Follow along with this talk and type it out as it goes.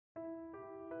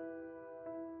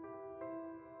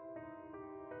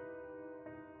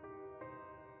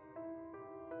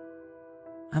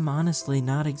I'm honestly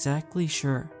not exactly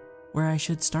sure where I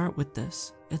should start with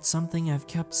this. It's something I've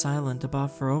kept silent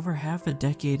about for over half a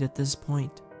decade at this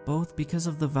point, both because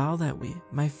of the vow that we,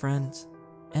 my friends,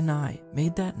 and I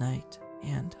made that night,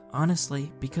 and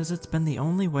honestly, because it's been the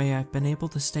only way I've been able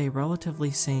to stay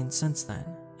relatively sane since then.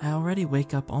 I already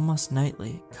wake up almost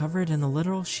nightly, covered in a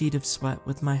literal sheet of sweat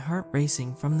with my heart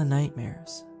racing from the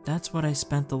nightmares. That's what I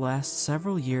spent the last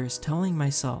several years telling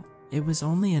myself. It was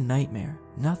only a nightmare,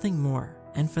 nothing more,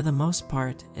 and for the most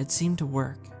part, it seemed to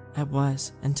work. It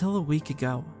was, until a week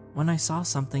ago, when I saw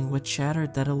something which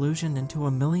shattered that illusion into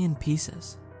a million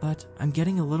pieces. But I'm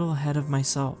getting a little ahead of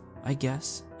myself. I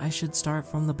guess I should start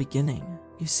from the beginning.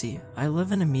 You see, I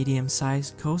live in a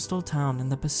medium-sized coastal town in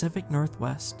the Pacific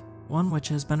Northwest, one which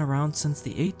has been around since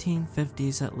the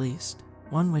 1850s at least,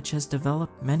 one which has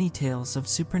developed many tales of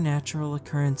supernatural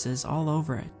occurrences all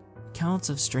over it. Counts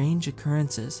of strange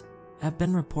occurrences have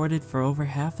been reported for over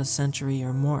half a century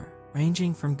or more,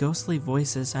 ranging from ghostly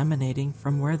voices emanating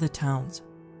from where the town's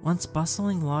once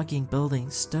bustling logging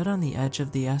buildings stood on the edge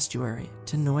of the estuary,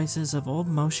 to noises of old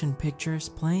motion pictures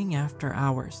playing after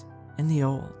hours in the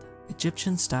old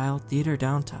Egyptian-style theater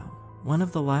downtown, one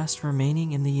of the last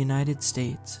remaining in the United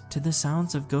States, to the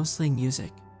sounds of ghostly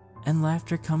music and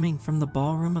laughter coming from the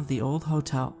ballroom of the old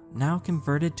hotel, now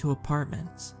converted to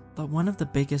apartments. But one of the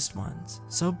biggest ones,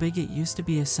 so big it used to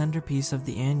be a centerpiece of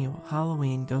the annual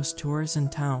Halloween ghost tours in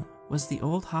town, was the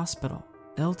old hospital.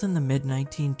 Built in the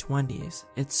mid-1920s,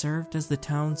 it served as the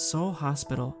town's sole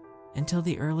hospital until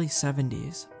the early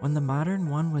 70s, when the modern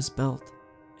one was built,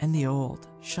 and the old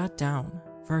shut down.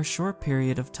 For a short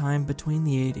period of time between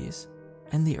the 80s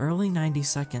and the early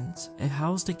 92nd, it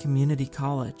housed a community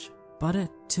college, but it,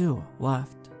 too,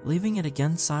 left, leaving it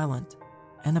again silent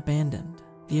and abandoned.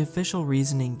 The official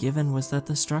reasoning given was that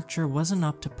the structure wasn't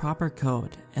up to proper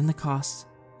code, and the costs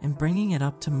in bringing it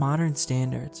up to modern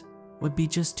standards would be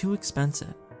just too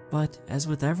expensive. But, as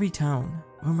with every town,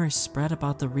 rumors spread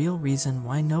about the real reason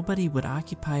why nobody would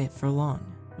occupy it for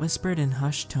long, whispered in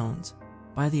hushed tones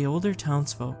by the older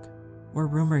townsfolk, were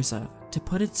rumors of, to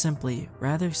put it simply,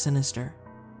 rather sinister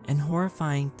and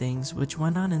horrifying things which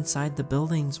went on inside the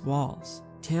building's walls,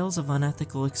 tales of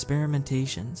unethical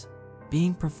experimentations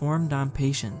being performed on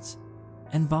patients,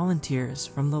 and volunteers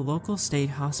from the local state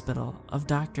hospital, of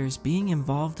doctors being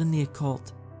involved in the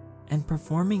occult and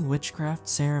performing witchcraft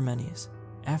ceremonies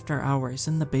after hours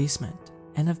in the basement,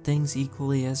 and of things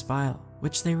equally as vile,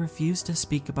 which they refused to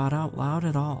speak about out loud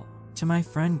at all. To my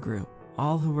friend group,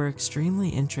 all who were extremely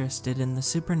interested in the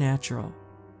supernatural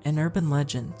and urban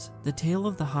legends, the tale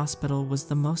of the hospital was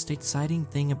the most exciting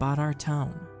thing about our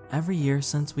town. Every year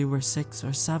since we were 6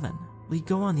 or 7, we'd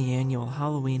go on the annual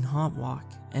Halloween haunt walk,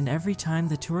 and every time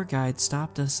the tour guide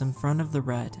stopped us in front of the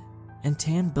red and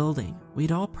tan building,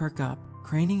 we'd all perk up,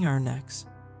 craning our necks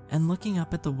and looking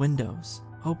up at the windows,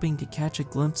 hoping to catch a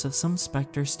glimpse of some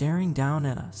specter staring down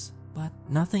at us. But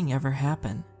nothing ever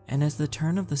happened, and as the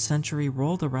turn of the century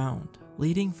rolled around,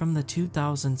 leading from the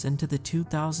 2000s into the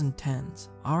 2010s,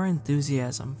 our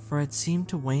enthusiasm for it seemed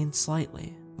to wane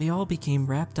slightly. We all became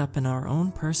wrapped up in our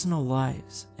own personal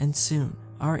lives, and soon,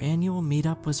 our annual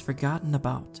meetup was forgotten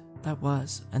about. That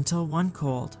was, until one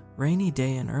cold, rainy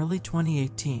day in early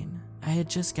 2018. I had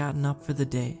just gotten up for the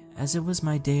day, as it was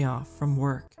my day off from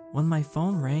work, when my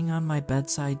phone rang on my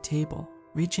bedside table.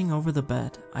 Reaching over the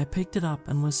bed, I picked it up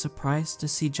and was surprised to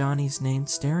see Johnny's name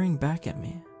staring back at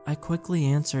me. I quickly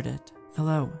answered it.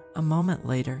 "Hello." A moment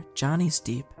later, Johnny's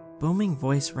deep, booming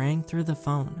voice rang through the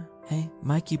phone. "Hey,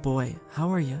 Mikey boy, how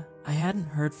are ya?" I hadn't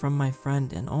heard from my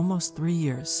friend in almost 3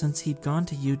 years since he'd gone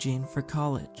to Eugene for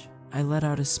college. I let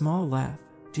out a small laugh.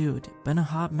 "Dude, been a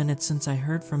hot minute since I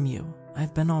heard from you."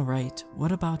 "I've been alright,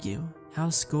 what about you?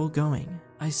 How's school going?"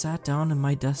 I sat down in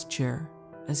my desk chair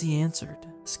as he answered.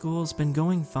 "School's been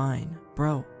going fine,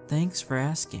 bro, thanks for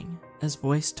asking." His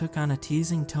voice took on a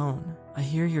teasing tone. "I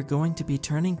hear you're going to be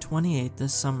turning 28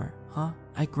 this summer, huh?"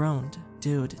 I groaned.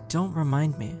 "Dude, don't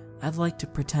remind me. I'd like to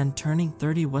pretend turning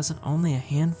 30 wasn't only a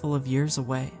handful of years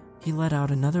away." He let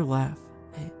out another laugh.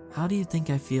 "Hey, how do you think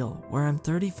I feel, where I'm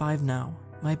 35 now?"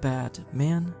 "My bad,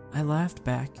 man." I laughed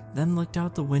back, then looked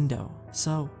out the window.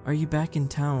 "So, are you back in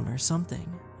town or something?"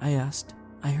 I asked.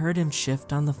 I heard him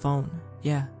shift on the phone.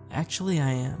 "Yeah, actually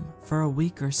I am, for a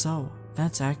week or so.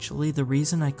 That's actually the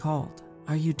reason I called."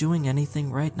 "Are you doing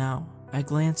anything right now?" I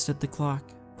glanced at the clock.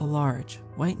 The large,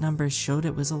 white numbers showed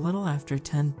it was a little after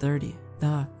 10:30.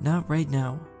 "Nah, not right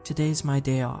now. Today's my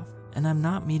day off, and I'm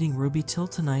not meeting Ruby till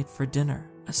tonight for dinner."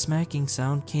 A smacking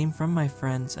sound came from my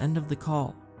friend's end of the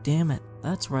call. "Damn it,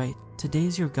 that's right.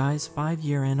 Today's your guys'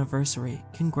 5-year anniversary.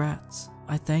 Congrats."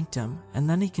 I thanked him, and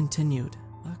then he continued.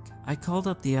 "Look, I called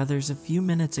up the others a few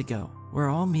minutes ago. We're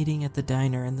all meeting at the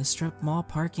diner in the strip mall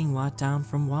parking lot down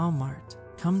from Walmart.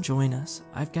 Come join us.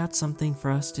 I've got something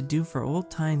for us to do for old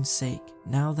time's sake,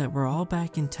 now that we're all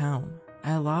back in town.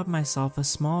 I allowed myself a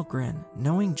small grin,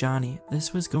 knowing Johnny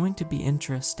this was going to be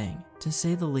interesting, to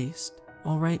say the least.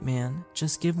 Alright man,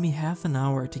 just give me half an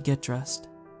hour to get dressed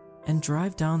and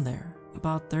drive down there.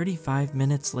 About 35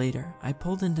 minutes later, I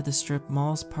pulled into the strip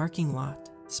mall's parking lot.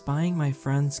 Spying my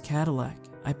friend's Cadillac,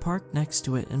 I parked next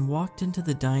to it and walked into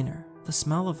the diner. The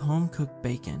smell of home-cooked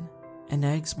bacon and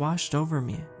eggs washed over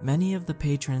me. Many of the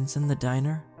patrons in the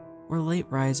diner were late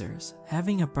risers,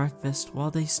 having a breakfast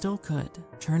while they still could.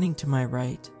 Turning to my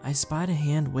right, I spied a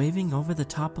hand waving over the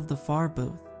top of the far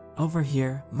booth. Over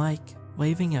here, Mike,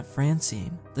 waving at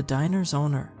Francine, the diner's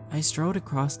owner. I strode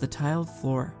across the tiled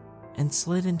floor and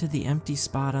slid into the empty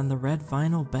spot on the red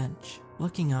vinyl bench.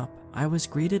 Looking up, I was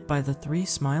greeted by the 3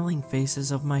 smiling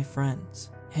faces of my friends.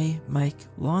 "Hey, Mike,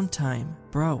 long time,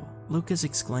 bro," Lucas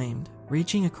exclaimed,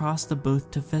 reaching across the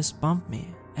booth to fist bump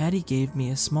me. Addie gave me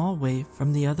a small wave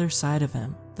from the other side of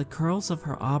him, the curls of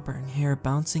her auburn hair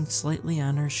bouncing slightly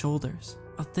on her shoulders.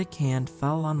 A thick hand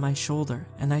fell on my shoulder,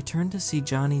 and I turned to see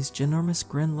Johnny's ginormous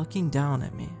grin looking down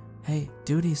at me. "Hey,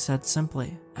 dude," he said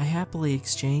simply. I happily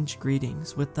exchanged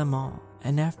greetings with them all,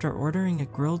 and after ordering a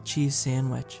grilled cheese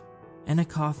sandwich and a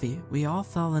coffee, we all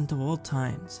fell into old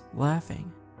times,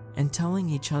 laughing and telling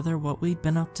each other what we'd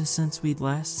been up to since we'd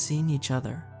last seen each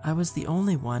other. I was the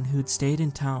only one who'd stayed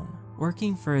in town,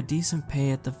 working for a decent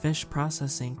pay at the fish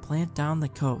processing plant down the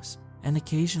coast, and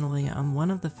occasionally on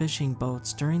one of the fishing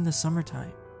boats during the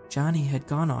summertime. Johnny had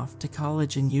gone off to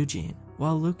college in Eugene,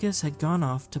 while Lucas had gone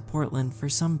off to Portland for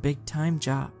some big-time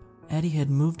job. Addie had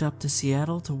moved up to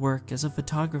Seattle to work as a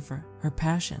photographer, her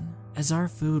passion. As our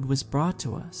food was brought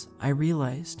to us, I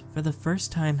realized for the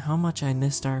first time how much I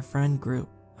missed our friend group,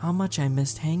 how much I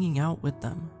missed hanging out with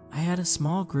them. I had a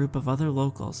small group of other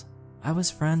locals I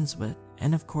was friends with,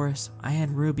 and of course, I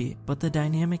had Ruby, but the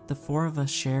dynamic the 4 of us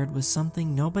shared was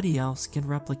something nobody else could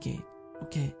replicate.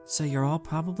 "Okay, so you're all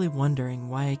probably wondering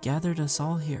why I gathered us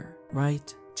all here,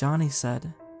 right?" Johnny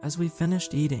said. As we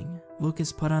finished eating,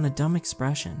 Lucas put on a dumb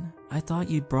expression. "I thought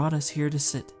you'd brought us here to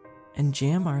sit and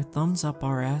jam our thumbs up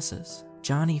our asses."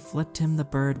 Johnny flipped him the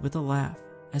bird with a laugh,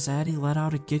 as Addie let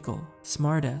out a giggle.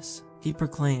 "Smartass," he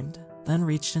proclaimed, then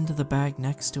reached into the bag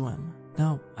next to him.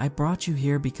 "No, I brought you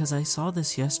here because I saw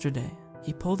this yesterday."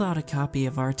 He pulled out a copy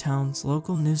of our town's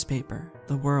local newspaper,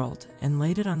 The World, and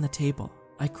laid it on the table.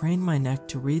 I craned my neck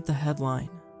to read the headline,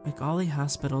 "McAuley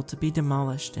Hospital to be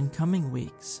demolished in coming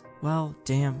weeks." "Well,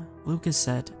 damn," Lucas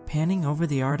said, panning over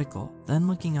the article, then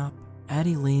looking up.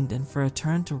 Addie leaned in for a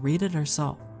turn to read it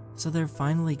herself. "So they're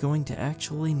finally going to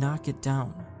actually knock it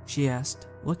down?" she asked,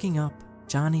 looking up.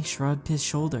 Johnny shrugged his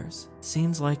shoulders.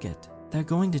 "Seems like it. They're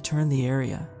going to turn the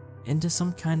area into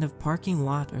some kind of parking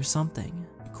lot or something."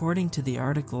 According to the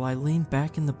article, I leaned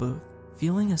back in the booth,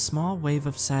 feeling a small wave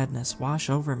of sadness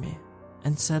wash over me,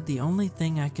 and said the only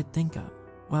thing I could think of.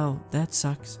 "Well, that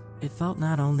sucks." It felt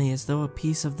not only as though a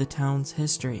piece of the town's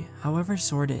history, however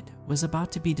sordid, was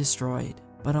about to be destroyed,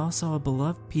 but also a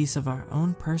beloved piece of our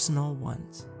own personal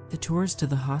ones. The tours to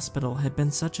the hospital had been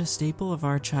such a staple of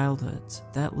our childhoods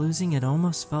that losing it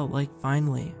almost felt like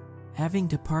finally having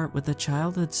to part with a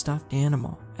childhood stuffed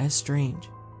animal, as strange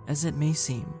as it may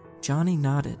seem. Johnny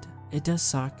nodded. "It does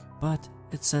suck, but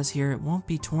it says here it won't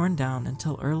be torn down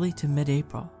until early to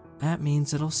mid-April. That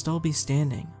means it'll still be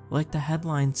standing, like the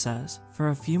headline says, for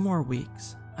a few more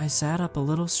weeks." I sat up a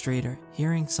little straighter,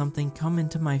 hearing something come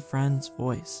into my friend's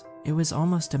voice. It was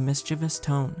almost a mischievous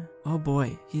tone. "Oh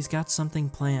boy, he's got something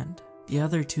planned." The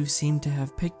other 2 seemed to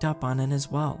have picked up on it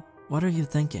as well. "What are you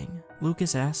thinking?"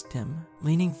 Lucas asked him,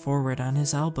 leaning forward on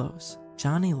his elbows.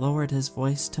 Johnny lowered his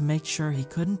voice to make sure he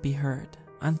couldn't be heard.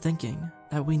 "I'm thinking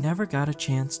that we never got a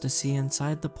chance to see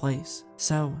inside the place.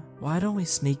 So, why don't we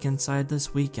sneak inside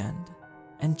this weekend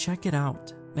and check it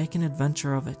out, make an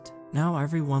adventure of it?" Now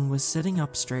everyone was sitting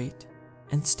up straight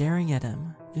and staring at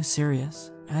him. "You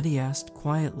serious?" Addie asked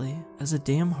quietly. "As a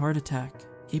damn heart attack,"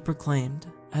 he proclaimed.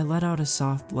 I let out a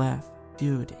soft laugh.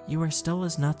 "Dude, you are still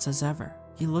as nuts as ever."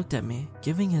 He looked at me,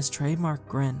 giving his trademark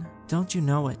grin. "Don't you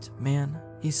know it, man?"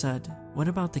 he said. "What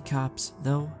about the cops,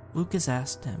 though?" Lucas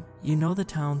asked him. "You know the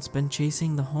town's been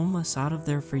chasing the homeless out of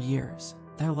there for years.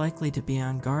 They're likely to be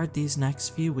on guard these next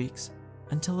few weeks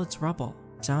until it's rubble."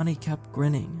 Johnny kept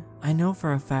grinning. "I know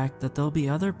for a fact that there'll be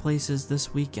other places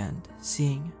this weekend,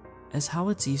 seeing as how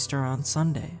it's Easter on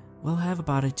Sunday. We'll have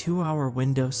about a 2-hour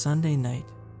window Sunday night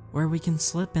where we can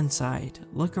slip inside,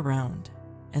 look around,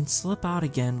 and slip out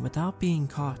again without being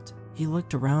caught." He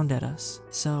looked around at us.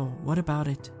 "So, what about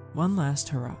it? One last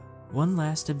hurrah. one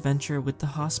last adventure with the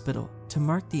hospital to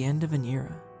mark the end of an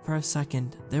era. For a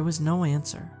second, there was no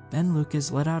answer. Then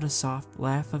Lucas let out a soft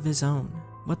laugh of his own.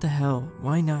 What the hell,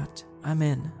 why not? I'm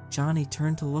in. Johnny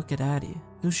turned to look at Addie,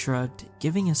 who shrugged,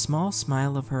 giving a small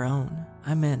smile of her own.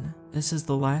 I'm in. This is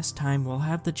the last time we'll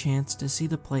have the chance to see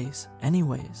the place.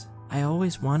 Anyways, I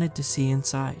always wanted to see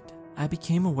inside. I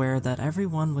became aware that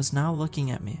everyone was now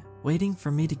looking at me, waiting for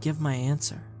me to give my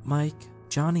answer. Mike,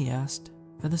 Johnny asked.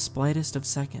 For the slightest of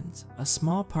seconds, a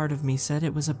small part of me said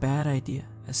it was a bad idea,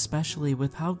 especially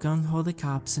with how gung-ho the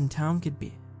cops in town could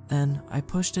be. Then, I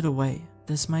pushed it away.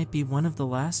 This might be one of the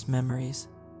last memories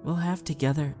we'll have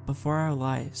together before our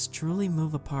lives truly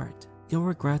move apart. You'll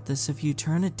regret this if you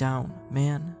turn it down,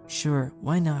 man. Sure,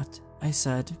 why not? I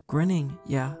said, grinning.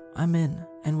 Yeah, I'm in.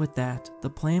 And with that,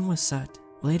 the plan was set.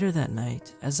 Later that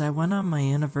night, as I went on my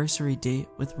anniversary date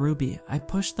with Ruby, I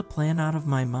pushed the plan out of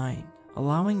my mind,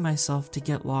 allowing myself to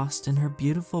get lost in her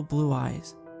beautiful blue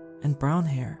eyes and brown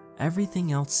hair,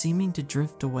 everything else seeming to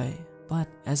drift away. But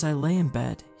as I lay in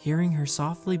bed, hearing her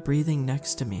softly breathing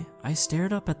next to me, I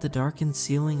stared up at the darkened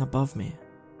ceiling above me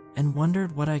and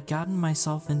wondered what I'd gotten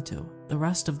myself into. The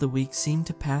rest of the week seemed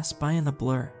to pass by in a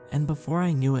blur, and before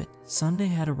I knew it, Sunday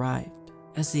had arrived.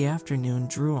 As the afternoon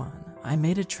drew on, I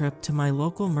made a trip to my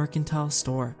local mercantile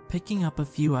store, picking up a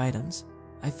few items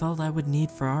I felt I would need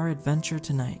for our adventure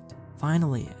tonight.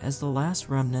 Finally, as the last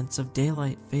remnants of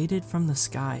daylight faded from the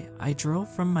sky, I drove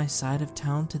from my side of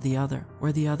town to the other,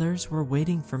 where the others were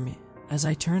waiting for me. As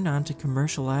I turned onto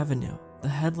Commercial Avenue, the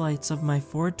headlights of my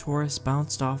Ford Taurus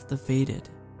bounced off the faded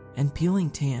and peeling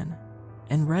tan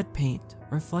and red paint,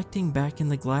 reflecting back in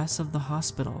the glass of the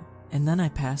hospital. And then I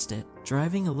passed it,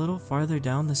 driving a little farther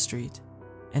down the street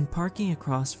and parking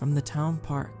across from the town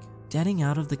park. Getting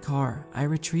out of the car, I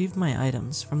retrieved my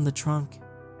items from the trunk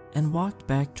and walked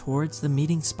back towards the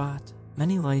meeting spot.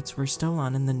 Many lights were still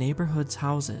on in the neighborhood's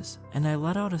houses, and I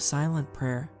let out a silent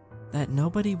prayer that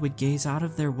nobody would gaze out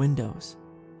of their windows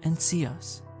and see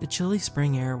us. The chilly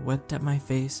spring air whipped at my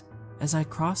face as I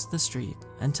crossed the street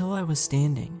until I was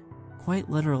standing, quite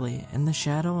literally, in the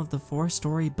shadow of the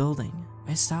 4-story building.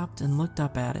 I stopped and looked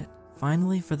up at it,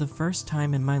 finally for the first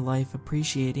time in my life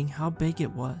appreciating how big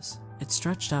it was. It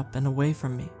stretched up and away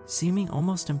from me, seeming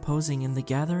almost imposing in the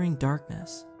gathering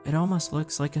darkness. It almost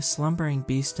looks like a slumbering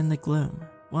beast in the gloom,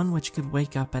 one which could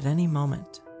wake up at any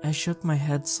moment. I shook my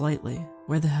head slightly.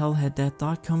 Where the hell had that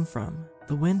thought come from?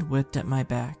 The wind whipped at my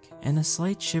back, and a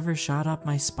slight shiver shot up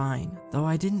my spine, though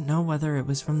I didn't know whether it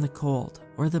was from the cold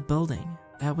or the building.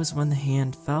 That was when the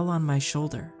hand fell on my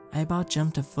shoulder. I about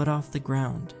jumped a foot off the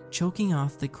ground, choking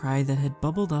off the cry that had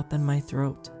bubbled up in my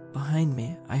throat. Behind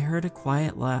me, I heard a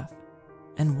quiet laugh,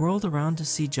 and whirled around to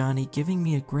see Johnny giving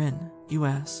me a grin.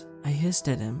 "US," I hissed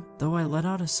at him, though I let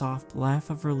out a soft laugh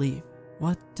of relief.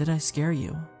 "What, did I scare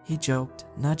you?" he joked,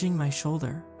 nudging my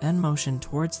shoulder, then motioned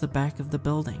towards the back of the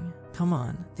building. "Come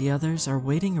on, the others are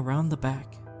waiting around the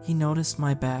back." He noticed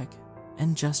my bag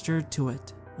and gestured to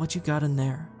it. "What you got in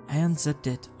there?" I unzipped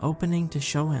it, opening to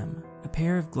show him a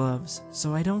pair of gloves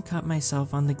so I don't cut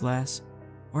myself on the glass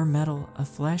or metal, a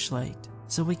flashlight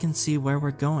so we can see where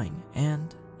we're going,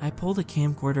 and I pulled a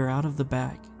camcorder out of the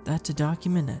bag, that to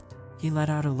document it. He let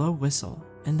out a low whistle.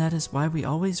 "And that is why we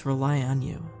always rely on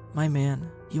you, my man.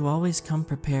 You always come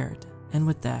prepared." And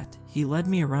with that, he led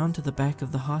me around to the back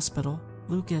of the hospital.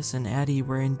 Lucas and Addie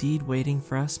were indeed waiting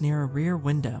for us near a rear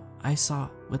window. I saw,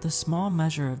 with a small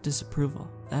measure of disapproval,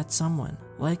 that someone,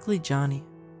 likely Johnny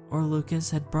or Lucas,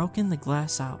 had broken the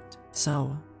glass out.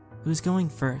 "So, who's going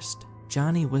first?"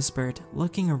 Johnny whispered,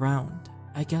 looking around.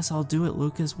 "I guess I'll do it,"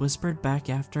 Lucas whispered back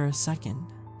after a second.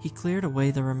 He cleared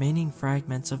away the remaining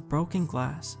fragments of broken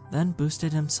glass, then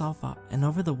boosted himself up and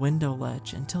over the window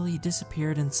ledge until he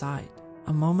disappeared inside.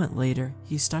 A moment later,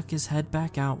 he stuck his head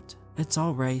back out. "It's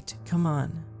all right, come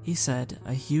on," he said,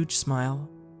 a huge smile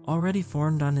already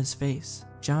formed on his face.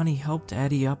 Johnny helped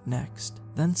Addie up next,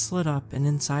 then slid up and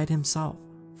inside himself.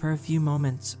 For a few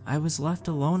moments, I was left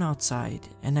alone outside,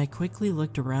 and I quickly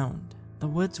looked around. The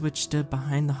woods which stood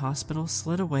behind the hospital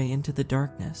slid away into the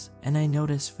darkness, and I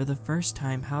noticed for the first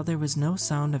time how there was no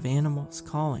sound of animals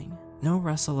calling, no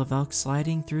rustle of elk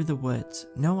sliding through the woods,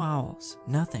 no owls,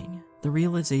 nothing. The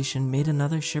realization made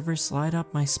another shiver slide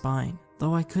up my spine,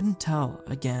 though I couldn't tell,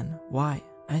 again, why.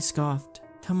 I scoffed.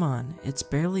 "Come on, it's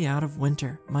barely out of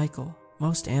winter, Michael.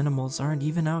 Most animals aren't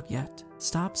even out yet.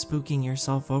 Stop spooking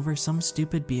yourself over some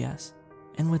stupid BS."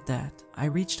 And with that, I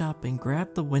reached up and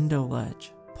grabbed the window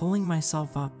ledge, pulling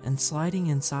myself up and sliding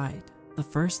inside. The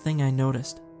first thing I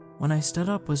noticed when I stood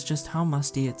up was just how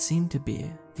musty it seemed to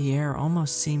be. The air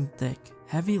almost seemed thick,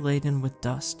 heavy laden with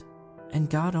dust,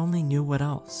 and God only knew what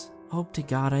else. Hope to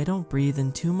God I don't breathe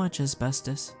in too much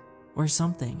asbestos or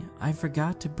something. I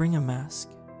forgot to bring a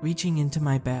mask. Reaching into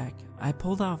my bag, I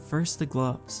pulled out first the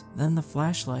gloves, then the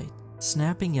flashlight.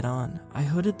 Snapping it on, I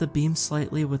hooded the beam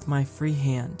slightly with my free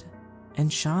hand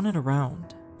and shone it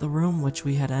around. The room which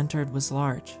we had entered was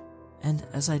large, and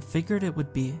as I'd figured it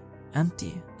would be,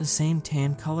 empty. The same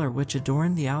tan color which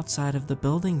adorned the outside of the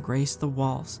building graced the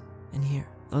walls, and here,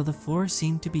 though the floor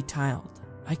seemed to be tiled,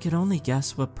 I could only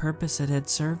guess what purpose it had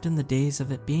served in the days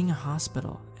of it being a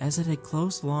hospital, as it had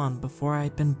closed long before I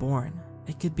had been born.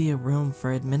 It could be a room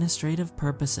for administrative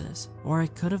purposes, or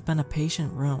it could have been a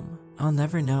patient room. I'll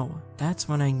never know. That's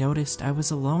when I noticed I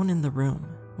was alone in the room.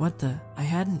 What the? I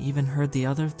hadn't even heard the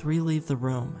other three leave the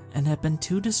room and had been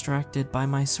too distracted by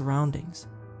my surroundings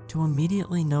to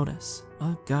immediately notice.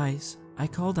 "Oh, guys," I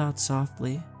called out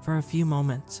softly. For a few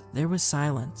moments, there was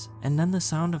silence, and then the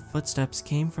sound of footsteps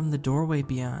came from the doorway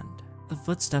beyond. The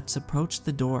footsteps approached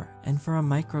the door, and for a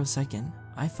microsecond,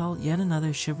 I felt yet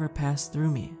another shiver pass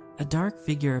through me. A dark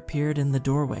figure appeared in the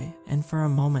doorway, and for a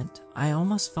moment, I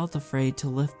almost felt afraid to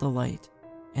lift the light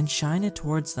and shine it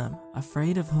towards them,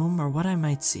 afraid of whom or what I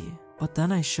might see. But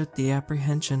then I shook the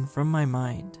apprehension from my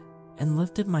mind and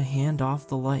lifted my hand off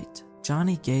the light.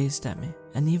 Johnny gazed at me,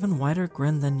 an even wider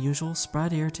grin than usual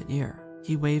spread ear to ear.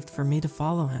 He waved for me to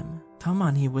follow him. "Come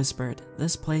on," he whispered,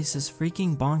 "this place is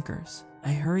freaking bonkers."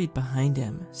 I hurried behind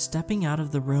him, stepping out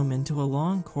of the room into a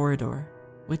long corridor,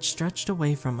 which stretched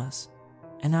away from us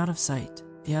and out of sight.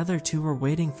 The other two were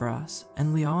waiting for us,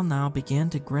 and we all now began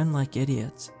to grin like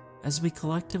idiots, as we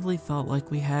collectively felt like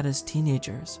we had as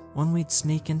teenagers when we'd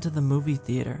sneak into the movie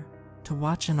theater to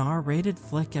watch an R-rated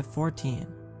flick at 14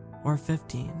 or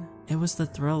 15. It was the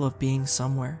thrill of being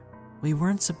somewhere we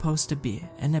weren't supposed to be,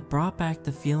 and it brought back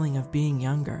the feeling of being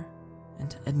younger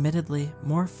and admittedly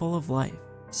more full of life.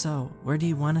 "So, where do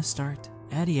you want to start?"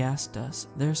 Addie asked us.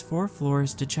 "There's 4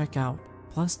 floors to check out,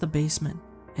 plus the basement,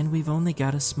 and we've only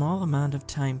got a small amount of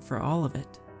time for all of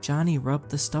it." Johnny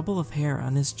rubbed the stubble of hair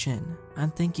on his chin.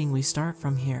 "I'm thinking we start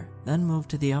from here, then move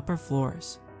to the upper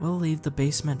floors. We'll leave the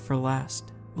basement for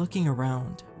last." Looking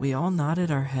around, we all nodded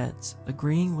our heads,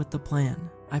 agreeing with the plan.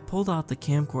 I pulled out the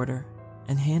camcorder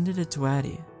and handed it to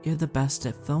Addie. "You're the best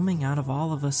at filming out of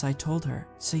all of us," I told her,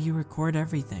 "so you record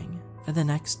everything." For the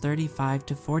next 35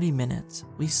 to 40 minutes,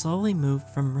 we slowly moved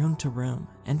from room to room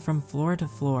and from floor to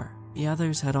floor. The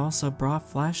others had also brought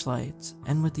flashlights,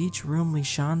 and with each room we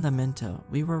shone them into,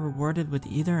 we were rewarded with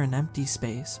either an empty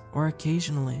space or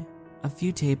occasionally a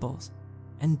few tables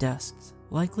and desks,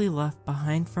 likely left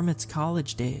behind from its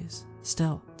college days.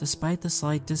 Still, despite the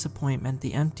slight disappointment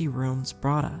the empty rooms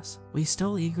brought us, we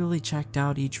still eagerly checked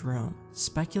out each room,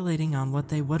 speculating on what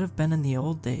they would have been in the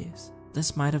old days.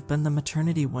 This might have been the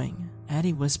maternity wing.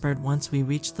 Addie whispered once we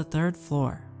reached the 3rd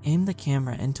floor. "Aim the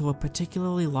camera into a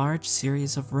particularly large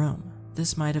series of room.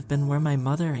 This might have been where my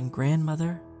mother and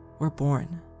grandmother were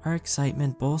born." Our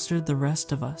excitement bolstered the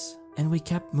rest of us, and we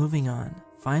kept moving on,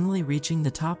 finally reaching the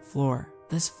top floor.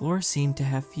 This floor seemed to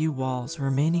have few walls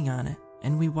remaining on it,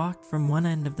 and we walked from one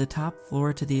end of the top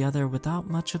floor to the other without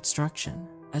much obstruction.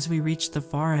 As we reached the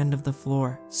far end of the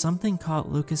floor, something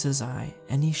caught Lucas's eye,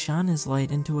 and he shone his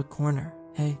light into a corner.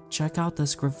 "Hey, check out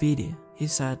this graffiti," he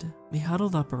said. We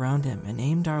huddled up around him and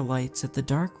aimed our lights at the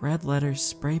dark red letters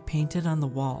spray painted on the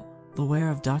wall. "Beware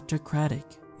of Dr.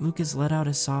 Craddock." Lucas let out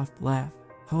a soft laugh.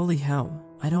 "Holy hell,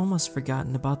 I'd almost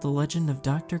forgotten about the legend of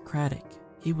Dr. Craddock."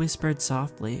 He whispered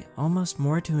softly, almost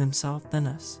more to himself than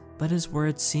us, but his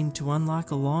words seemed to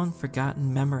unlock a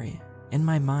long-forgotten memory in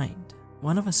my mind.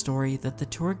 One of a story that the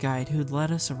tour guide who'd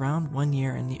led us around one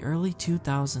year in the early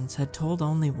 2000s had told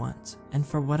only once, and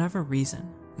for whatever reason,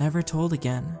 never told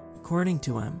again. According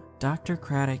to him, Dr.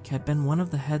 Craddock had been one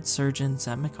of the head surgeons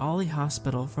at McAuley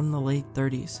Hospital from the late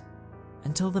 30s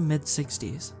until the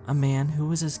mid-60s, a man who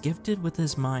was as gifted with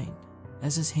his mind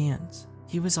as his hands.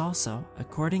 He was also,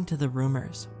 according to the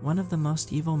rumors, one of the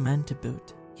most evil men to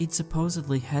boot. He'd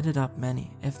supposedly headed up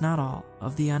many, if not all,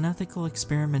 of the unethical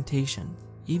experimentation,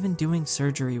 even doing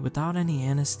surgery without any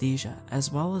anesthesia,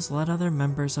 as well as led other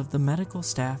members of the medical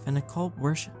staff in occult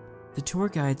worship. The tour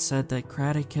guide said that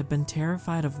Craddock had been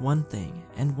terrified of one thing,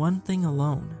 and one thing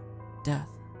alone: death.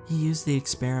 He used the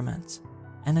experiments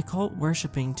and occult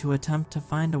worshipping to attempt to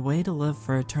find a way to live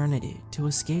for eternity, to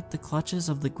escape the clutches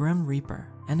of the Grim Reaper,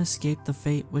 and escape the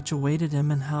fate which awaited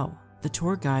him in hell. The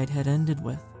tour guide had ended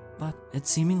with, but it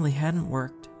seemingly hadn't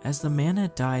worked, as the man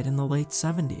had died in the late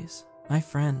 70s. My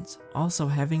friends, also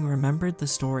having remembered the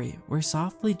story, were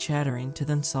softly chattering to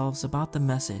themselves about the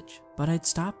message, but I'd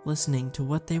stopped listening to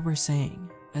what they were saying.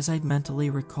 As I'd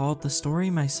mentally recalled the story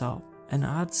myself, an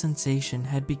odd sensation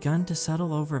had begun to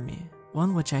settle over me.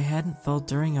 one which I hadn't felt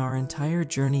during our entire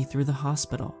journey through the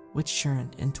hospital, which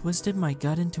churned and twisted my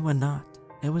gut into a knot.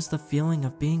 It was the feeling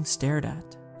of being stared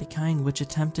at, the kind which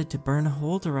attempted to burn a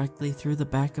hole directly through the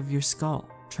back of your skull.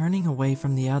 Turning away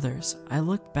from the others, I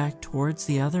looked back towards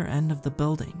the other end of the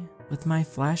building. With my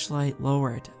flashlight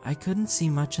lowered, I couldn't see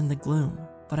much in the gloom,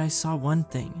 but I saw one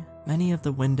thing. Many of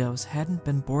the windows hadn't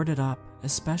been boarded up,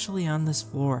 especially on this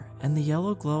floor, and the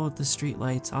yellow glow of the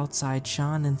streetlights outside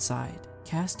shone inside,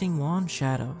 casting long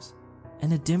shadows,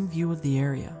 and a dim view of the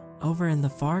area. Over in the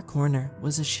far corner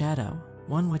was a shadow,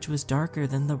 one which was darker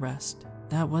than the rest.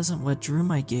 That wasn't what drew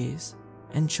my gaze,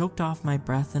 and choked off my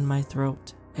breath in my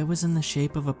throat. It was in the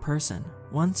shape of a person,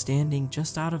 one standing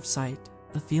just out of sight.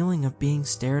 The feeling of being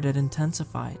stared at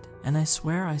intensified, and I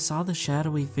swear I saw the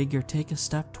shadowy figure take a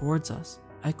step towards us.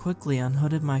 I quickly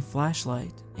unhooded my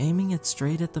flashlight, aiming it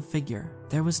straight at the figure.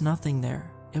 There was nothing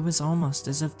there. It was almost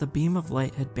as if the beam of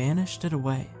light had banished it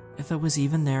away, if it was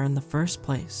even there in the first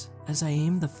place. As I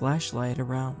aimed the flashlight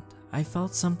around, I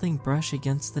felt something brush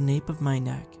against the nape of my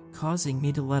neck, causing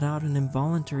me to let out an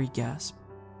involuntary gasp.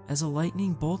 As a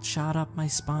lightning bolt shot up my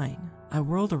spine, I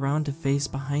whirled around to face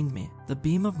behind me, the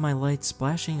beam of my light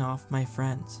splashing off my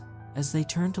friends. As they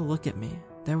turned to look at me,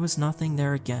 there was nothing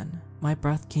there again. My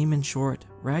breath came in short,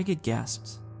 ragged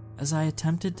gasps, as I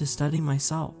attempted to steady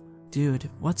myself. "Dude,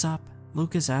 what's up?"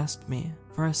 Lucas asked me.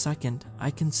 For a second, I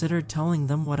considered telling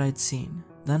them what I'd seen.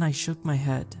 Then I shook my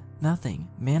head. "Nothing,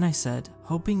 man," I said,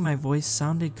 hoping my voice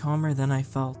sounded calmer than I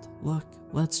felt. "Look,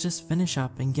 let's just finish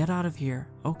up and get out of here,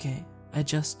 okay? I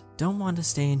just don't want to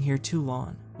stay in here too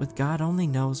long, with God only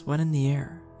knows what in the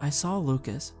air." I saw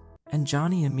Lucas and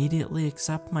Johnny immediately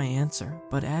accept my answer,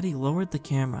 but Addie lowered the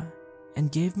camera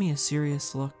and gave me a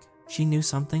serious look. She knew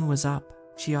something was up.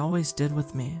 She always did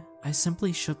with me. I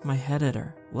simply shook my head at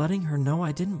her, letting her know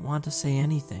I didn't want to say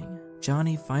anything.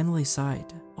 Johnny finally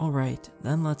sighed. "Alright,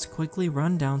 then let's quickly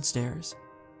run downstairs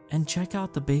and check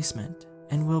out the basement,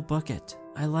 and we'll book it."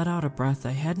 I let out a breath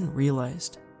I hadn't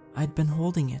realized I'd been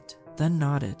holding it, then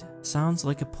nodded. "Sounds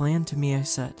like a plan to me," I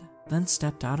said, then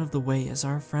stepped out of the way as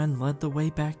our friend led the way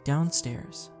back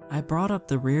downstairs. I brought up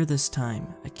the rear this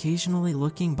time, occasionally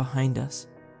looking behind us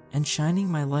and shining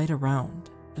my light around.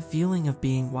 The feeling of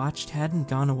being watched hadn't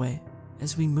gone away.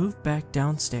 As we moved back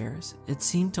downstairs, it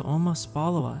seemed to almost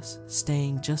follow us,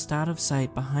 staying just out of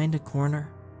sight behind a corner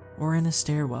or in a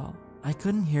stairwell. I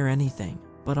couldn't hear anything,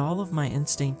 but all of my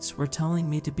instincts were telling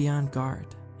me to be on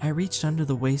guard. I reached under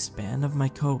the waistband of my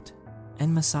coat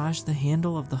and massaged the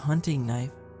handle of the hunting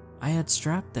knife I had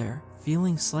strapped there,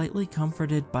 feeling slightly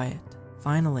comforted by it.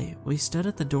 Finally, we stood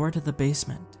at the door to the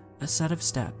basement. A set of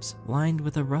steps, lined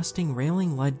with a rusting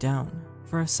railing, led down.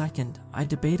 For a second, I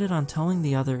debated on telling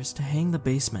the others to hang the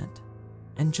basement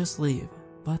and just leave.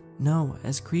 But no,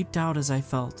 as creeped out as I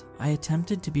felt, I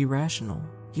attempted to be rational.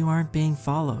 "You aren't being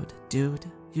followed, dude.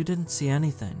 You didn't see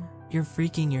anything. You're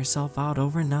freaking yourself out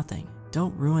over nothing.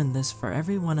 Don't ruin this for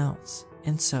everyone else."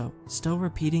 And so, still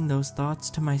repeating those thoughts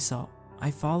to myself,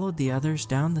 I followed the others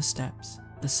down the steps.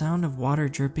 The sound of water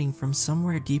dripping from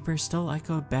somewhere deeper still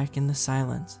echoed back in the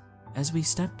silence. As we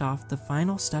stepped off the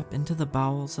final step into the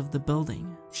bowels of the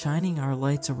building, shining our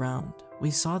lights around,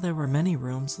 we saw there were many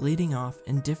rooms leading off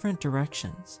in different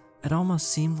directions. It almost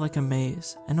seemed like a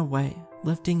maze, in a way.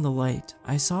 Lifting the light,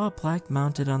 I saw a plaque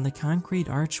mounted on the concrete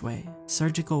archway.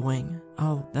 "Surgical wing."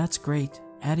 "Oh, that's great,"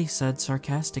 Addie said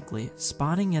sarcastically,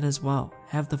 spotting it as well.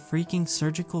 "Have the freaking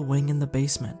surgical wing in the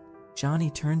basement." Johnny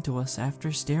turned to us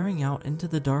after staring out into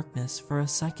the darkness for a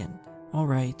second.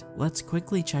 "Alright, let's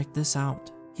quickly check this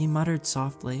out," he muttered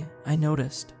softly. I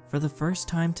noticed, for the first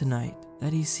time tonight,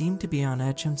 that he seemed to be on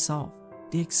edge himself.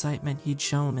 The excitement he'd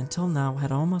shown until now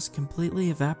had almost completely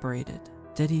evaporated.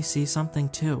 Did he see something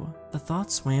too? The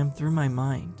thought swam through my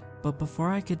mind, but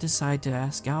before I could decide to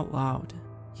ask out loud,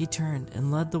 he turned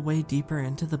and led the way deeper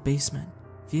into the basement,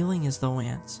 feeling as though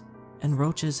ants and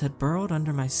roaches had burrowed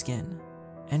under my skin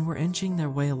and were inching their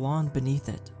way along beneath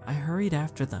it. I hurried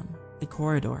after them. The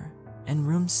corridor and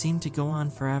rooms seemed to go on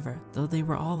forever, though they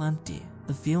were all empty.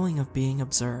 The feeling of being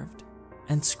observed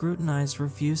and scrutinized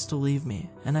refused to leave me,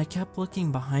 and I kept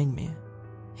looking behind me,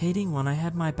 hating when I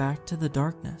had my back to the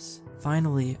darkness.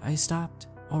 Finally, I stopped.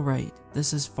 "Alright,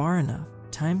 this is far enough.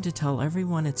 Time to tell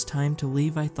everyone it's time to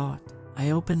leave," I thought.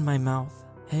 I opened my mouth.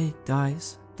 "Hey,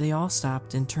 guys." They all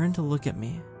stopped and turned to look at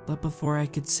me. But before I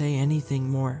could say anything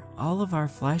more, all of our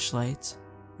flashlights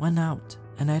went out.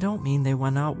 And I don't mean they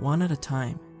went out one at a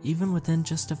time, even within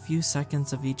just a few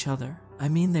seconds of each other. I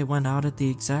mean they went out at the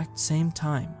exact same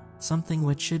time, something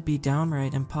which should be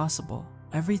downright impossible.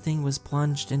 Everything was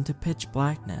plunged into pitch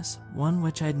blackness, one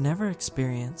which I'd never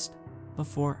experienced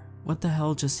before. What the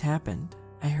hell just happened?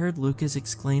 I heard Lucas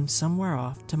exclaim somewhere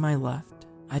off to my left.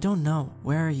 "I don't know,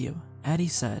 where are you?" Addie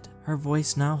said, her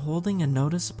voice now holding a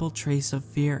noticeable trace of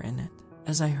fear in it.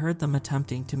 As I heard them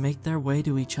attempting to make their way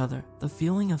to each other, the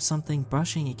feeling of something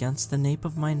brushing against the nape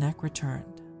of my neck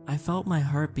returned. I felt my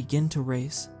heart begin to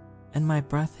race, and my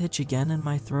breath hitch again in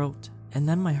my throat, and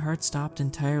then my heart stopped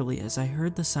entirely as I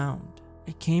heard the sound.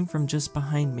 It came from just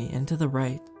behind me and to the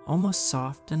right, almost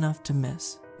soft enough to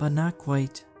miss, but not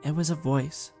quite. It was a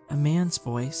voice, a man's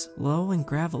voice, low and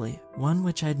gravelly, one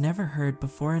which I'd never heard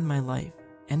before in my life,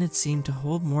 and it seemed to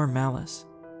hold more malice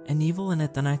and evil in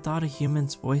it than I thought a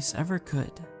human's voice ever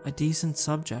could. A decent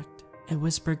subject. It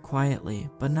whispered quietly,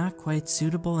 but not quite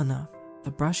suitable enough.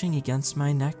 The brushing against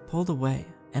my neck pulled away,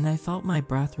 and I felt my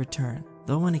breath return,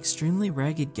 though in extremely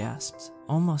ragged gasps,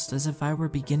 almost as if I were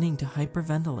beginning to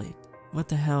hyperventilate. What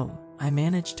the hell? I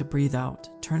managed to breathe out,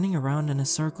 turning around in a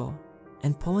circle,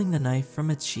 and pulling the knife from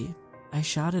its sheath. I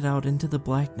shot it out into the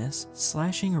blackness,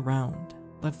 slashing around,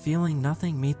 but feeling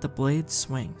nothing meet the blade's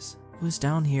swings. "Who's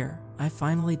down here?" I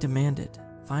finally demanded,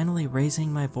 finally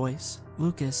raising my voice.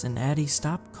 Lucas and Addie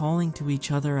stopped calling to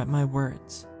each other at my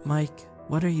words. "Mike,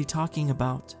 what are you talking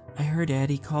about?" I heard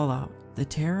Addie call out, the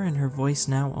terror in her voice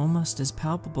now almost as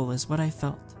palpable as what I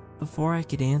felt. Before I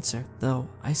could answer, though,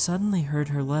 I suddenly heard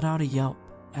her let out a yelp.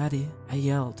 "Addie," I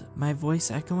yelled, my voice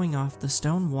echoing off the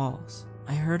stone walls.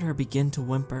 I heard her begin to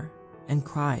whimper and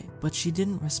cry, but she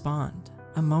didn't respond.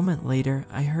 A moment later,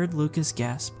 I heard Lucas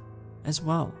gasp as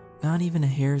well. Not even a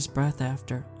hair's breadth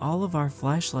after, all of our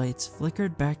flashlights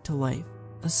flickered back to life.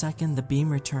 The second the beam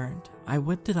returned, I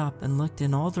whipped it up and looked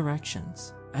in all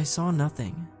directions. I saw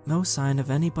nothing, no sign of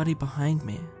anybody behind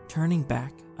me. Turning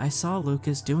back, I saw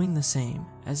Lucas doing the same,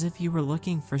 as if he were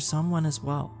looking for someone as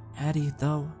well. Addie,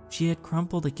 though, she had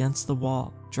crumpled against the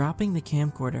wall, dropping the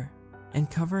camcorder and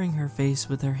covering her face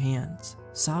with her hands,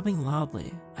 sobbing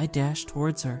loudly. I dashed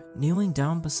towards her, kneeling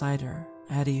down beside her.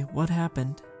 "Addie, what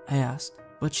happened?" I asked,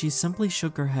 but she simply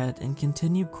shook her head and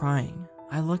continued crying.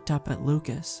 I looked up at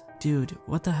Lucas. "Dude,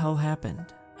 what the hell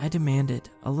happened?" I demanded,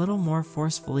 a little more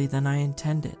forcefully than I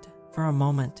intended. For a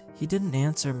moment, he didn't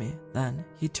answer me. Then,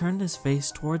 he turned his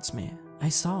face towards me. I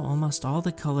saw almost all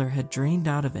the color had drained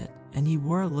out of it, and he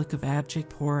wore a look of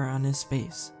abject horror on his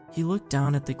face. He looked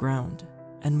down at the ground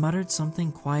and muttered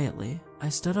something quietly. I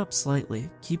stood up slightly,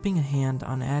 keeping a hand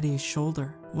on Addie's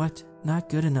shoulder. "What? Not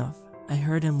good enough?" I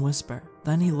heard him whisper.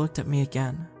 Then he looked at me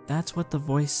again. That's what the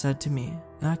voice said to me.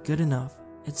 Not good enough.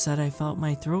 It said. I felt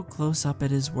my throat close up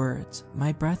at his words.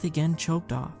 My breath again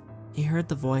choked off. He heard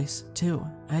the voice, too.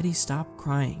 Addie stopped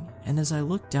crying, and as I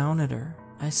looked down at her,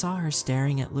 I saw her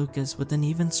staring at Lucas with an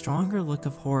even stronger look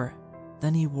of horror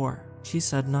than he wore. She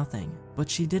said nothing, but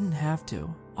she didn't have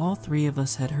to. All three of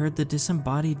us had heard the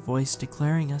disembodied voice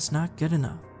declaring us not good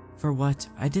enough. For what?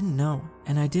 I didn't know,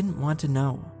 and I didn't want to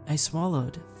know. I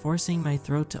swallowed, forcing my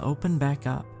throat to open back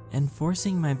up, and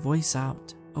forcing my voice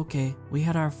out. "Okay, we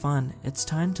had our fun, it's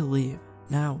time to leave.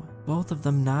 Now." Both of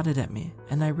them nodded at me,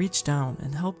 and I reached down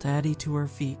and helped Addie to her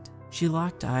feet. She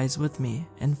locked eyes with me,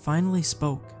 and finally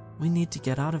spoke. "We need to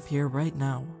get out of here right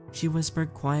now," she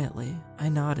whispered quietly. I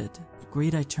nodded.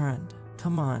 Agreed. I turned.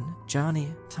 "Come on,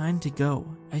 Johnny, time to go,"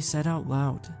 I said out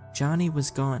loud. Johnny was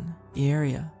gone. The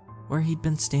area where he'd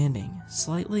been standing,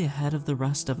 slightly ahead of the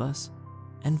rest of us,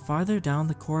 and farther down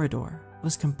the corridor,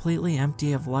 was completely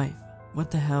empty of life.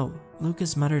 "What the hell?"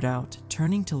 Lucas muttered out,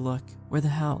 turning to look. "Where the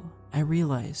hell?" I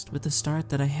realized with a start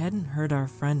that I hadn't heard our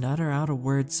friend utter out a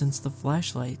word since the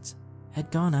flashlights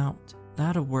had gone out.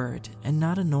 Not a word, and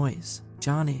not a noise.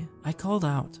 "Johnny," I called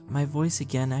out, my voice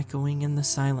again echoing in the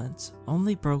silence,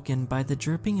 only broken by the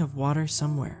dripping of water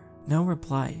somewhere. No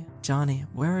reply. "Johnny,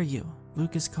 where are you?"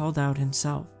 Lucas called out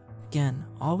himself. Again,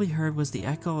 all we heard was the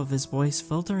echo of his voice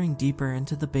filtering deeper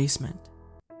into the basement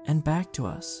and back to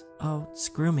us. Oh,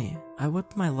 screw me. I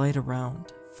whipped my light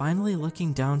around, finally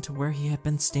looking down to where he had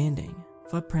been standing.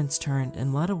 Footprints turned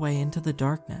and led away into the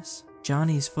darkness.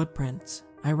 Johnny's footprints.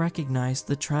 I recognized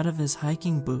the tread of his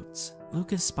hiking boots.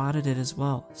 Lucas spotted it as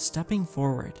well, stepping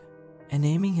forward and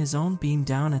aiming his own beam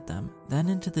down at them, then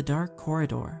into the dark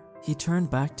corridor. He turned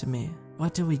back to me.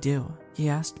 "What do we do?" he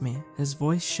asked me, his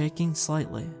voice shaking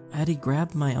slightly. Addie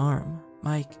grabbed my arm.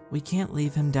 "Mike, we can't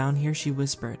leave him down here," she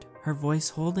whispered, her voice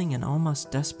holding an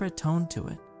almost desperate tone to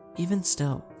it. Even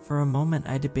still, for a moment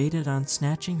I debated on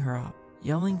snatching her up,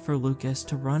 yelling for Lucas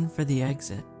to run for the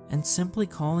exit, and simply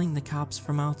calling the cops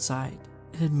from outside.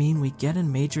 It'd mean we'd get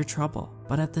in major trouble,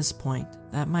 but at this point,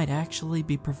 that might actually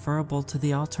be preferable to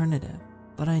the alternative.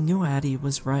 But I knew Addie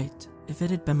was right. If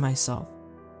it had been myself,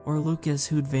 or Lucas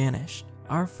who'd vanished,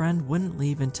 our friend wouldn't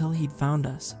leave until he'd found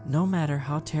us, no matter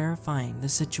how terrifying the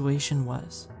situation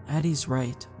was. Addie's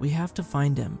right, we have to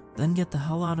find him, then get the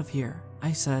hell out of here,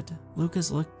 I said.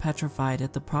 Lucas looked petrified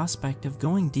at the prospect of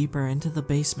going deeper into the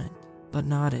basement, but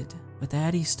nodded. With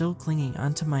Addie still clinging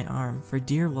onto my arm for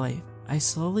dear life, I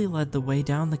slowly led the way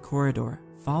down the corridor,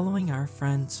 following our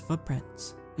friend's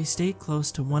footprints. We stayed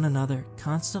close to one another,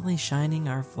 constantly shining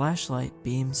our flashlight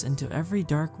beams into every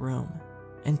dark room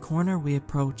and corner we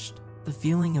approached. The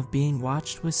feeling of being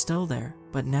watched was still there,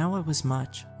 but now it was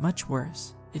much, much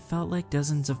worse. It felt like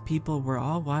dozens of people were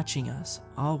all watching us,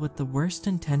 all with the worst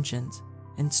intentions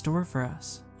in store for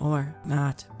us. Or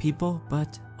not people,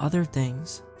 but other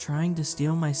things, trying to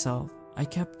steal my soul. I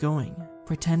kept going,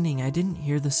 pretending I didn't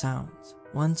hear the sounds,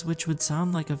 ones which would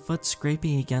sound like a foot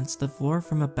scraping against the floor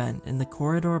from a bend in the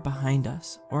corridor behind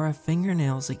us, or of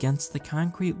fingernails against the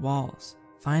concrete walls.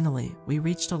 Finally, we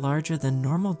reached a larger than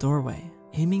normal doorway.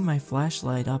 Aiming my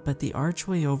flashlight up at the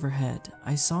archway overhead,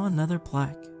 I saw another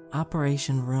plaque.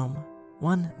 Operation Room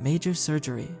 1, Major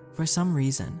Surgery. For some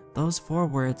reason, those 4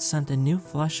 words sent a new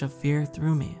flush of fear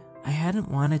through me. I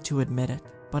hadn't wanted to admit it,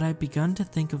 but I'd begun to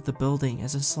think of the building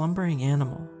as a slumbering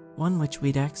animal, one which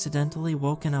we'd accidentally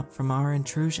woken up from our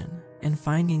intrusion. And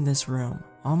finding this room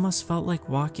almost felt like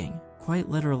walking, quite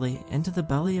literally, into the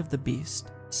belly of the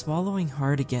beast. Swallowing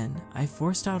hard again, I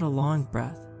forced out a long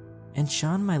breath and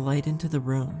shone my light into the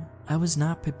room. I was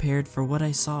not prepared for what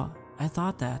I saw. I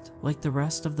thought that, like the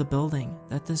rest of the building,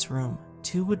 that this room,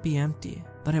 too, would be empty,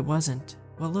 but it wasn't.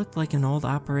 What looked like an old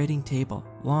operating table,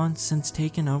 long since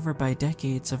taken over by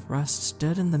decades of rust,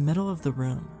 stood in the middle of the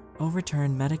room.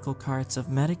 Overturned medical carts of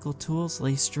medical tools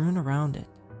lay strewn around it.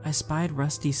 I spied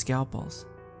rusty scalpels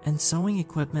and sewing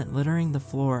equipment littering the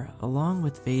floor, along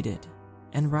with faded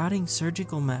and rotting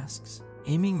surgical masks.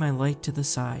 Aiming my light to the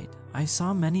side, I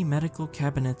saw many medical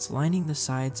cabinets lining the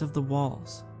sides of the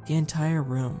walls. The entire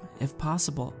room, if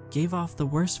possible, gave off the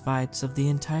worst vibes of the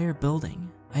entire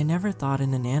building. I never thought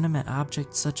an inanimate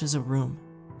object such as a room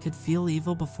could feel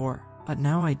evil before, but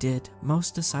now I did,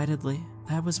 most decidedly.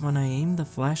 That was when I aimed the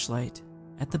flashlight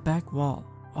at the back wall.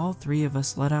 All 3 of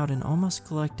us let out an almost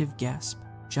collective gasp.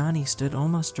 Johnny stood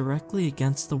almost directly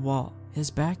against the wall,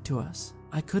 his back to us.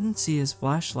 I couldn't see his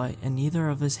flashlight in either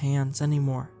of his hands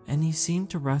anymore, and he seemed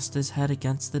to rest his head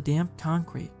against the damp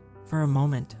concrete. For a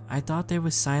moment, I thought there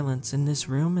was silence in this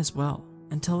room as well,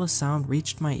 until a sound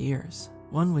reached my ears,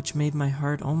 one which made my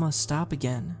heart almost stop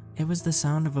again. It was the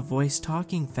sound of a voice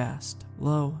talking fast,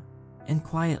 low, and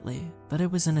quietly, but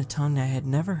it was in a tongue I had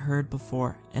never heard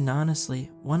before, and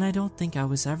honestly, one I don't think I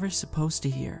was ever supposed to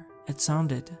hear. It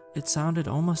sounded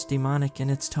almost demonic in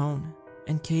its tone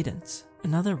and cadence.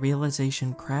 Another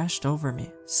realization crashed over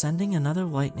me, sending another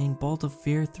lightning bolt of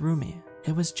fear through me.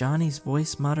 It was Johnny's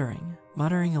voice muttering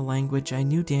a language I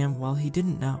knew damn well he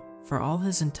didn't know, for all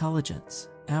his intelligence.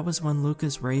 That was when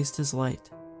Lucas raised his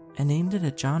light and aimed it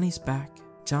at Johnny's back.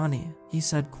 "Johnny," he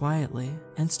said quietly.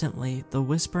 Instantly, the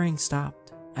whispering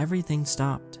stopped. Everything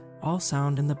stopped. All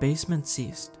sound in the basement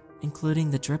ceased,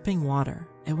 including the dripping water.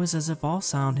 It was as if all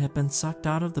sound had been sucked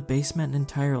out of the basement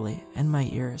entirely, and my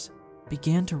ears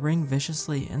began to ring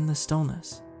viciously in the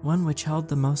stillness, one which held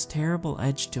the most terrible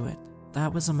edge to it.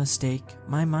 That was a mistake.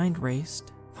 My mind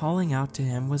raced. Calling out to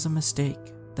him was a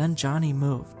mistake. Then Johnny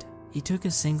moved. He took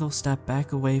a single step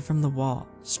back away from the wall,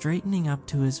 straightening up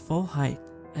to his full height.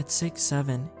 At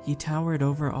 6'7", he towered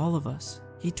over all of us.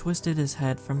 He twisted his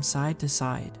head from side to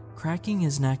side, cracking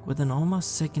his neck with an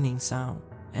almost sickening sound,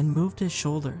 and moved his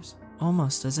shoulders,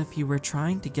 almost as if he were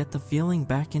trying to get the feeling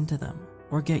back into them,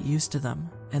 or get used to them.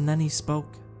 And then he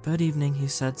spoke. "Good evening," he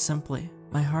said simply.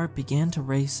 My heart began to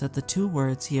race at the 2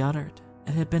 words he uttered.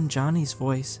 It had been Johnny's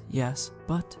voice, yes,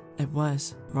 but it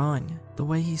was wrong. The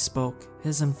way he spoke,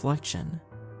 his inflection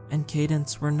and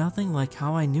cadence were nothing like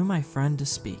how I knew my friend to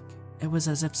speak. It was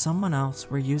as if someone else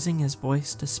were using his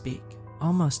voice to speak,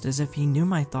 almost as if he knew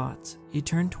my thoughts. He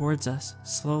turned towards us,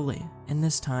 slowly, and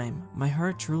this time, my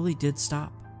heart truly did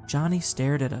stop. Johnny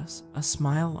stared at us, a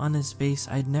smile on his face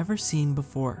I'd never seen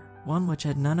before, one which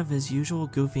had none of his usual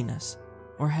goofiness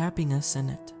or happiness in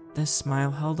it. This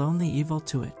smile held only evil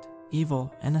to it,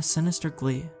 evil and a sinister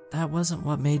glee. That wasn't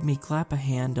what made me clap a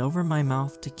hand over my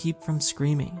mouth to keep from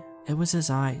screaming. It was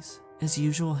his eyes. His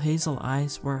usual hazel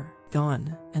eyes were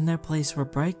gone. In their place were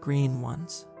bright green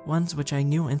ones which I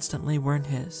knew instantly weren't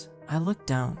his. I looked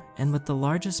down, and with the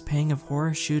largest pang of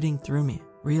horror shooting through me,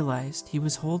 realized he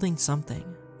was holding something,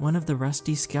 one of the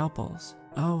rusty scalpels.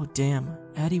 "Oh, damn,"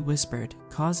 Addie whispered,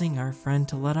 causing our friend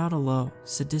to let out a low,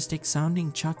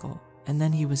 sadistic-sounding chuckle, and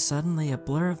then he was suddenly a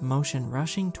blur of motion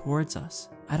rushing towards us.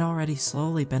 I'd already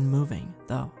slowly been moving,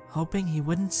 though, hoping he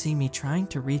wouldn't see me trying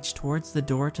to reach towards the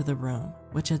door to the room,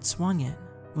 which had swung in.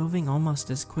 Moving almost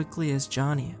as quickly as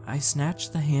Johnny, I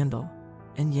snatched the handle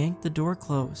and yanked the door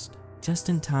closed. Just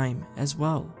in time as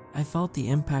well, I felt the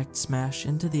impact smash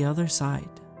into the other side.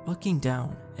 Looking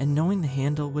down and knowing the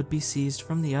handle would be seized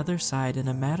from the other side in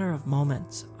a matter of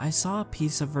moments, I saw a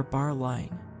piece of rebar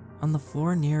lying on the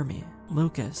floor near me.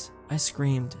 "Lucas," I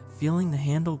screamed, feeling the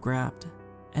handle grabbed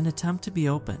and attempt to be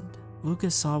opened.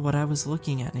 Lucas saw what I was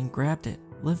looking at and grabbed it,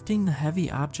 lifting the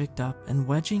heavy object up and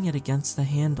wedging it against the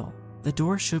handle. The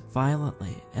door shook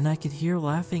violently, and I could hear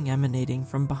laughing emanating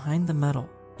from behind the metal.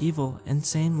 Evil,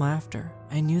 insane laughter.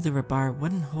 I knew the rebar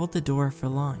wouldn't hold the door for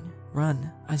long.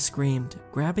 "Run," I screamed,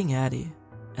 grabbing Addie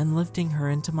and lifting her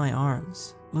into my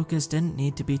arms. Lucas didn't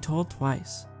need to be told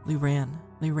twice. We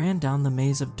ran down the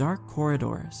maze of dark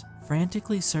corridors,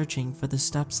 frantically searching for the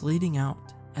steps leading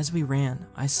out. As we ran,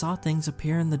 I saw things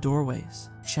appear in the doorways,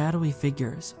 shadowy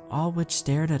figures, all which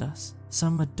stared at us,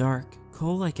 some with dark,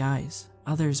 coal-like eyes,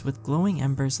 others with glowing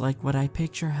embers like what I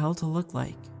picture hell to look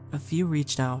like. A few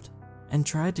reached out and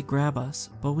tried to grab us,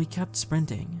 but we kept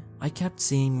sprinting. I kept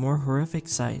seeing more horrific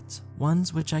sights,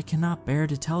 ones which I cannot bear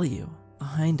to tell you.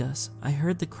 Behind us, I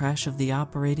heard the crash of the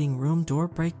operating room door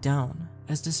break down.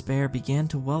 As despair began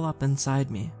to well up inside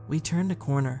me, we turned a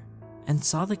corner and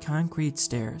saw the concrete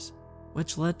stairs,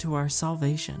 which led to our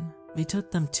salvation. We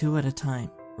took them two at a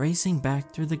time, racing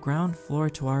back through the ground floor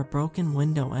to our broken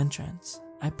window entrance.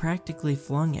 I practically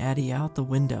flung Addie out the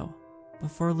window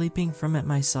before leaping from it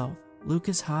myself,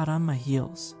 Lucas hot on my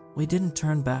heels. We didn't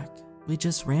turn back. We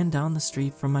just ran down the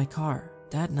street from my car.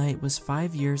 That night was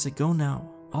 5 years ago now.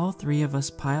 All three of us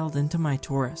piled into my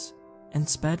Taurus and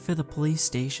sped for the police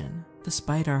station.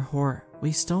 Despite our horror,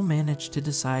 we still managed to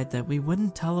decide that we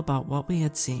wouldn't tell about what we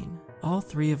had seen. All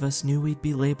three of us knew we'd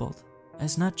be labeled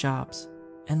as nut jobs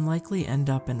and likely end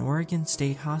up in Oregon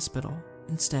State Hospital.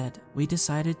 Instead, we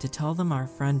decided to tell them our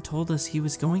friend told us he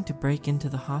was going to break into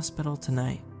the hospital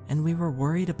tonight, and we were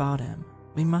worried about him.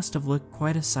 We must have looked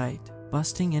quite a sight,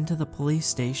 busting into the police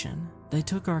station. They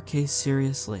took our case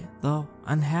seriously, though,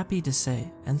 I'm happy to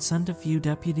say, and sent a few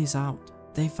deputies out.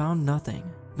 They found nothing.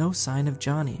 No sign of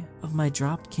Johnny, of my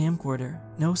dropped camcorder,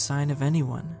 no sign of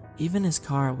anyone. Even his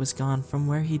car was gone from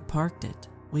where he'd parked it.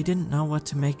 We didn't know what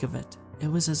to make of it.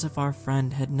 It was as if our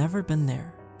friend had never been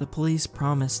there. The police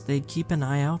promised they'd keep an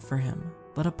eye out for him,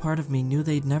 but a part of me knew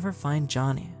they'd never find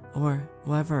Johnny, or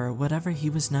whoever or whatever he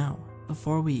was now.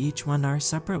 Before we each went our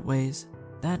separate ways,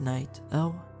 that night,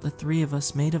 though, the three of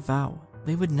us made a vow.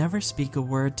 We would never speak a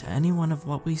word to anyone of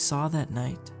what we saw that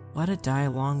night. Let it die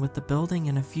along with the building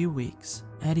in a few weeks,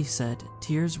 Addie said,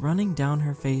 tears running down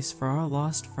her face for our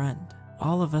lost friend.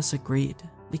 All of us agreed.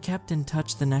 We kept in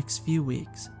touch the next few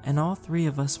weeks, and all three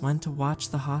of us went to watch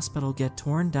the hospital get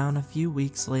torn down a few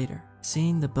weeks later.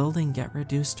 Seeing the building get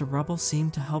reduced to rubble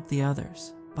seemed to help the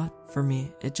others, but for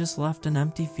me, it just left an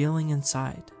empty feeling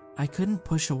inside. I couldn't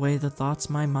push away the thoughts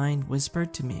my mind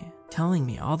whispered to me, telling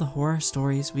me all the horror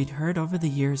stories we'd heard over the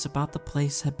years about the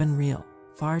place had been real,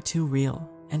 far too real,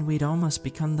 and we'd almost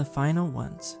become the final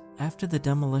ones. After the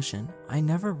demolition, I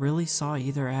never really saw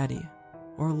either Addie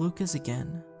or Lucas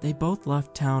again. They both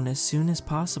left town as soon as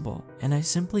possible, and I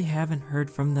simply haven't heard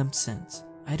from them since.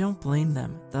 I don't blame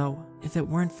them, though. If it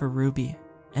weren't for Ruby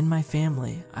and my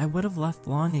family, I would have left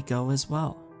long ago as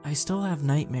well. I still have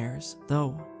nightmares,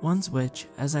 though, ones which,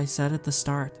 as I said at the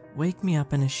start, wake me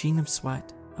up in a sheen of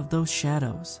sweat, of those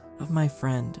shadows, of my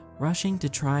friend rushing to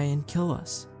try and kill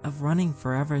us, of running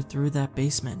forever through that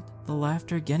basement, the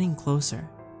laughter getting closer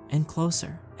and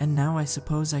closer. And now I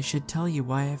suppose I should tell you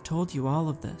why I've told you all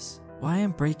of this, why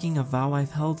I'm breaking a vow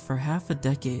I've held for half a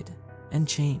decade and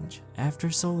change after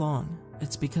so long.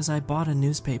 It's because I bought a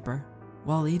newspaper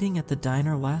while eating at the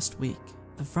diner last week.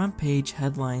 The front page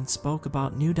headline spoke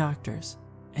about new doctors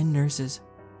and nurses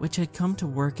which had come to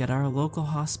work at our local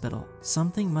hospital,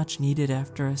 something much needed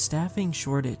after a staffing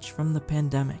shortage from the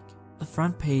pandemic. The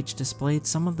front page displayed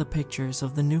some of the pictures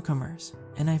of the newcomers,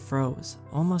 and I froze,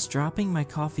 almost dropping my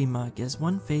coffee mug as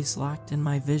one face locked in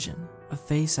my vision. A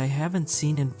face I haven't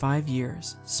seen in 5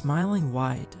 years, smiling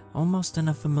wide, almost in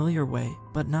a familiar way,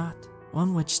 but not.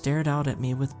 One which stared out at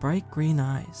me with bright green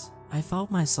eyes. I felt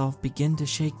myself begin to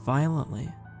shake violently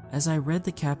as I read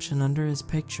the caption under his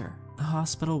picture. The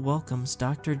hospital welcomes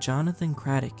Dr. Jonathan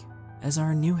Craddock as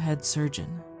our new head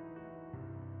surgeon.